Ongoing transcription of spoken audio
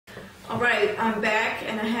All right, I'm back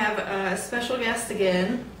and I have a special guest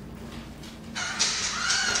again.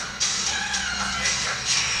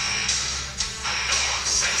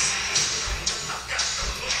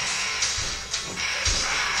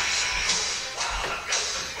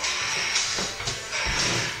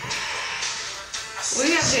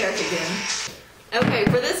 We have Derek again. Okay,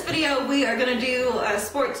 for this video we are going to do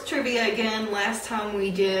sports trivia again. Last time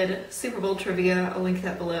we did Super Bowl trivia, I'll link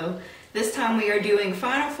that below. This time we are doing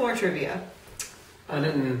Final Four trivia. I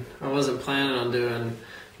wasn't planning on doing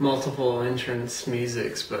multiple entrance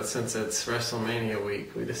musics, but since it's WrestleMania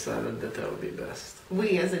week, we decided that would be best.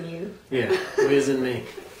 We as in you. Yeah, we as in me.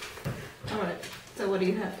 Alright, so what do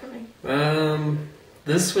you have for me?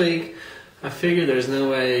 This week, I figured there's no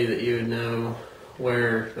way that you would know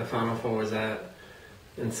where the Final Four was at.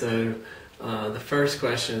 And so, the first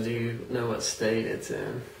question is, do you know what state it's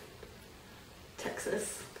in?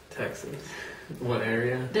 Texas. Texas. What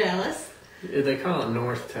area? Dallas. They call it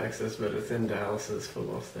North Texas, but it's in Dallas's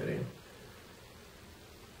football stadium.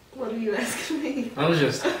 What are you asking me? I was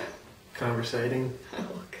just conversating.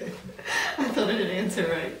 Oh, okay. I thought I didn't answer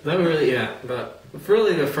right. That really, yeah. But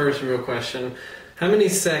really the first real question, how many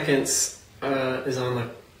seconds is on the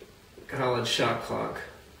college shot clock?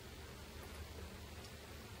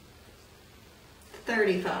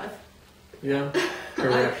 35. Yeah,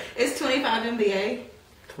 correct. Is 25 NBA?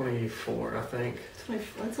 24, I think.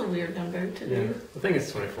 24. That's a weird number to Yeah, do. I think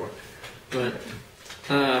it's 24.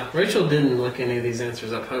 But Rachel didn't look any of these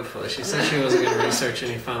answers up, hopefully. She said she wasn't going to research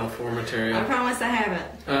any Final Four material. I promise I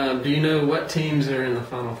haven't. Do you know what teams are in the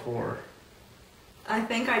Final Four? I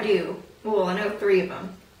think I do. Well, I know 3 of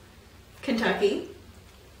them. Kentucky,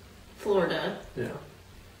 Florida, Yeah,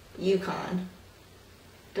 UConn.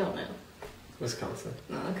 Don't know. Wisconsin.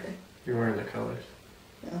 Oh, okay. You're wearing the colors.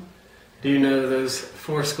 Yeah. Do you know those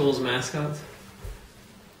 4 schools' mascots?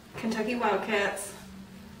 Kentucky Wildcats,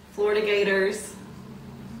 Florida Gators,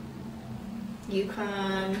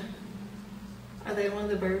 UConn. Are they one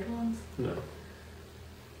of the bird ones? No.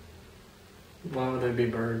 Why would they be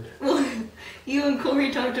bird? Well, you and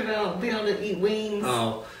Corey talked about being able to eat wings.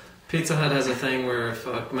 Oh, Pizza Hut has a thing where if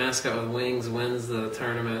a mascot with wings wins the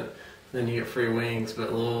tournament, then you get free wings,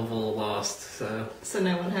 but Louisville lost, so So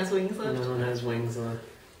no one has wings left? no one has wings left.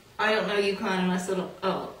 I don't know UConn and I still don't.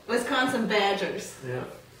 Oh, Wisconsin Badgers. Yeah.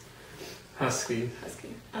 Huskies.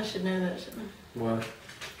 Husky. I should know that, shouldn't I? What?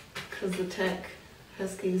 Because the Tech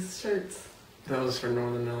Huskies shirts. That was for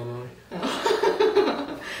Northern Illinois.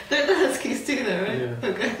 Oh. They're the Huskies too, though, right? Yeah.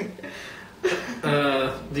 Okay.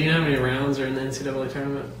 Do you know how many rounds are in the NCAA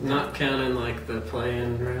tournament? Not counting like the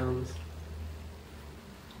play-in rounds.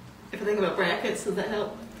 If I think about brackets, does that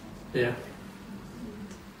help? Yeah.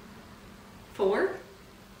 4?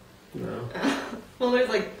 No. Well, there's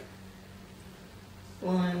like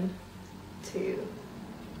 1, 2,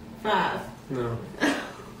 5. No.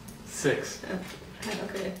 6.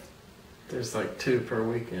 Okay. There's like 2 per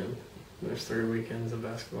weekend. There's 3 weekends of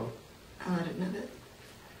basketball. Oh, I didn't know that.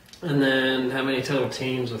 And then how many total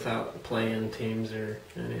teams without play-in teams or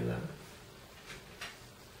any of that?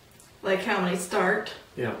 Like how many start?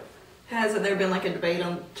 Yeah. Hasn't there been like a debate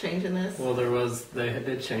on changing this? Well, they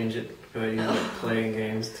did change it. They used like playing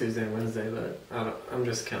games Tuesday and Wednesday, but I'm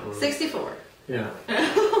just counting. 64. Yeah.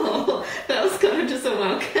 Oh, that was kind of just a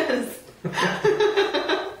wild guess.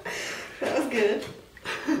 That was good.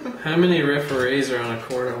 How many referees are on a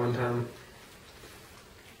court at one time?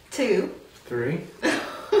 2. 3?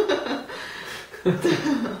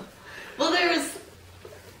 Well, there's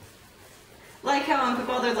like how on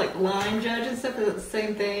football there's like line judge and stuff. Is it the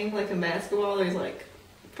same thing? Like in basketball, there's like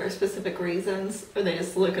for specific reasons, or they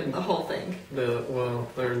just look at the whole thing. Well,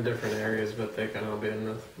 they're in different areas, but they can all be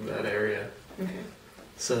in that area. Okay.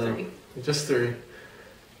 So 3. just 3. Is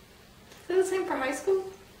that the same for high school?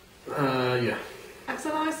 Yeah. Because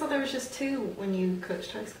I always thought there was just 2 when you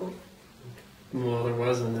coached high school. Well, there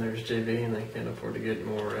wasn't. There's JV, and they can't afford to get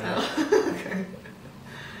more out. Oh, okay.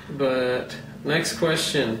 But next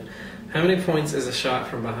question: how many points is a shot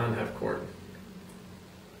from behind half court?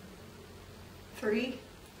 3.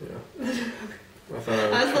 Yeah. I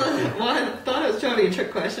thought I thought it was trying to be a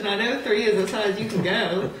trick question. I know 3 is as high as you can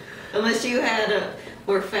go, unless you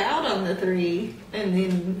were fouled on the 3, and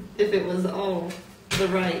then if it was all the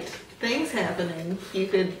right things happening, you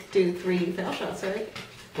could do 3 foul shots, right?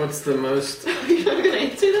 What's the most? You're not gonna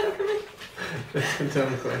answer that for me? That's a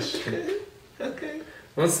dumb question. Okay.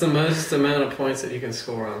 What's the most amount of points that you can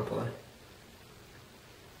score on play?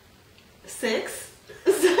 6.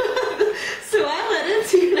 So I let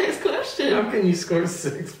into your next question. How can you score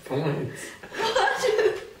 6 points?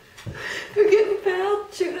 For getting fouled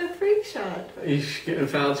shooting a 3 shot. You getting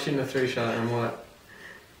fouled shooting a 3 shot and what?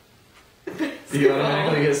 You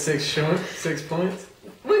automatically get 6 points?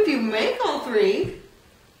 Well, if you make all 3,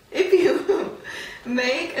 if you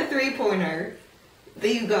make a 3-pointer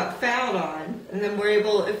that you got fouled on, and then we're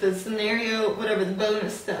able, if the scenario, whatever the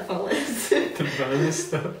bonus stuff all is, The bonus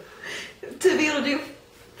stuff? to be able to do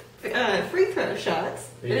free throw shots.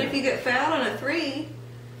 Yeah. And if you get fouled on a 3,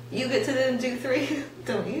 you get to then do 3,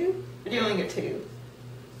 don't you? Or do you only get 2?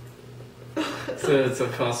 So it's a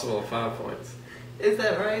possible 5 points. Is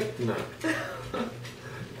that right? No.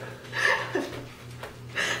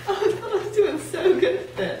 Oh, I thought I was doing so good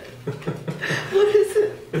at that. What is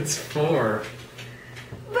it? It's 4.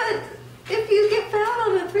 But if you get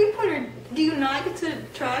fouled on a 3-pointer, do you not get to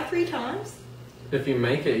try 3 times? If you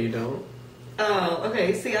make it, you don't. Oh,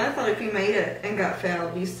 okay. See, I thought if you made it and got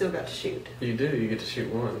fouled, you still got to shoot. You do. You get to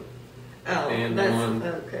shoot 1. Oh, And that's 1.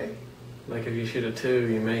 okay. Like if you shoot a 2,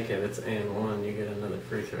 you make it, it's and 1, you get another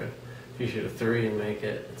free throw. If you shoot a 3 and make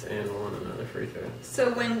it, it's and 1, another free throw.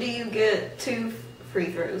 So when do you get 2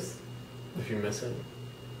 free throws? If you miss it.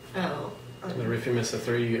 Oh, Or if you miss a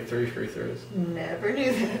 3, you get 3 free throws. never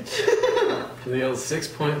knew that. The old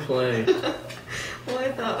 6-point play. Well,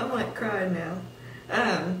 I thought I might cry now.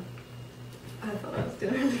 I thought I was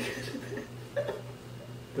doing really good at that.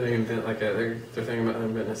 They invent like they're thinking about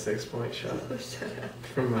inventing a 6-point shot Oh, shut up.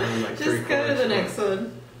 from behind like 3 Just go to the next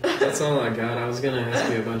one. That's all I got. I was gonna ask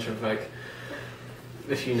you a bunch of like,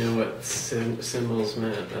 if you know what symbols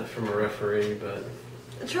meant from a referee, but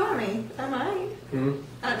Try me. I might.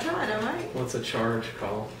 I tried. I might. what's a charge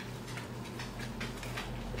call?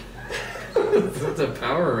 That's a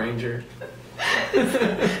Power Ranger.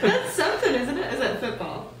 That's something, isn't it? Is that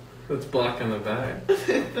football? That's blocking the back.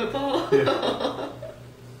 Football? You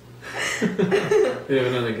have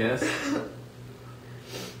another guess?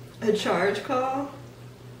 A charge call?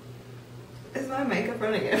 Is my makeup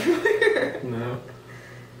running everywhere? No.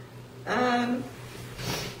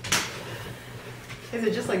 Is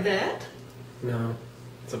it just like that? No.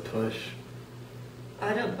 It's a push.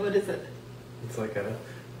 I don't know. What is it? It's like a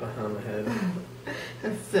behind the head.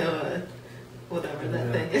 So, whatever that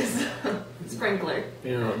Yeah. thing is. Sprinkler.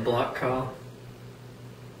 You know what block call?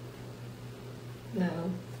 No.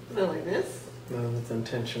 Is it like this? No, that's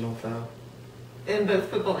intentional foul. In both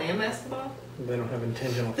football and basketball? They don't have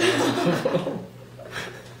intentional fouls in football.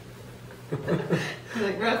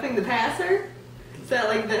 Like roughing the passer? Is that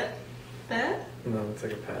like that? That? No, it's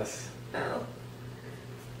like a pass. Oh.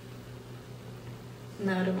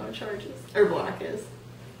 No, I don't know what charge is. Or block is.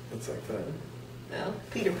 It's like that. No.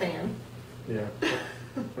 Peter Pan. Yeah.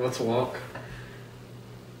 What's walk?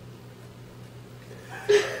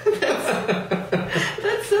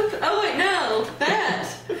 That's something. Oh wait, no.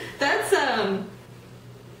 That's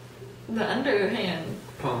the underhand.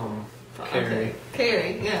 Palm. Okay. Carry.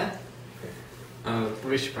 Carry, yeah.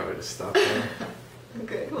 We should probably just stop there.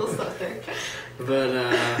 Okay, we'll stop there.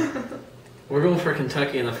 But we're going for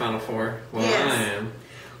Kentucky in the Final Four. Well, Yes. I am.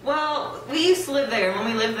 Well, we used to live there. When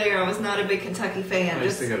we lived there, I was not a big Kentucky fan. I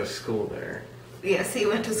used to go to school there. Yes, he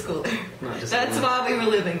went to school there. Not just That's one. why we were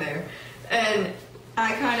living there. And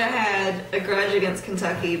I kind of had a grudge against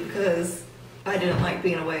Kentucky because I didn't like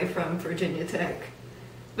being away from Virginia Tech.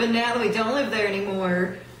 But now that we don't live there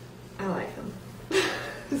anymore, I like them.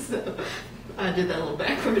 So I did that a little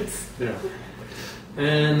backwards. Yeah.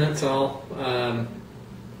 And that's all.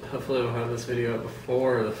 Hopefully we'll have this video up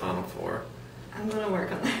before the Final Four. I'm going to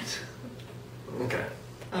work on that. Okay.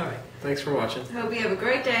 All right. Thanks for watching. Hope you have a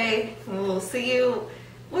great day. We'll see you.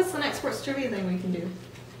 What's the next sports trivia thing we can do?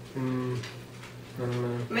 I don't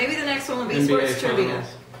know. Maybe the next one will be NBA sports trivia. Finals.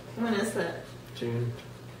 When is that? June.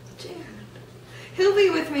 June. He'll be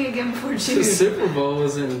with me again before The June. Super Bowl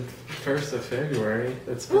was in 1st of February.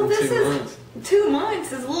 It's been Well, this 2 is months. 2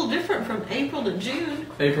 months is a little different from April to June.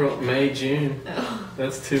 April, May, June. Oh.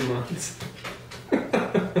 That's 2 months.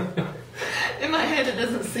 In my head, it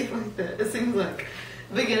doesn't seem like that. It seems like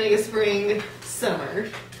beginning of spring, summer.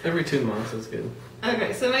 Every 2 months is good.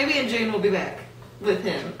 Okay, so maybe in June we'll be back with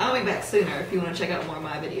him. I'll be back sooner if you want to check out more of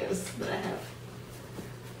my videos that I have.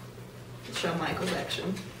 Show Michael's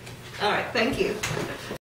action. All right, thank you.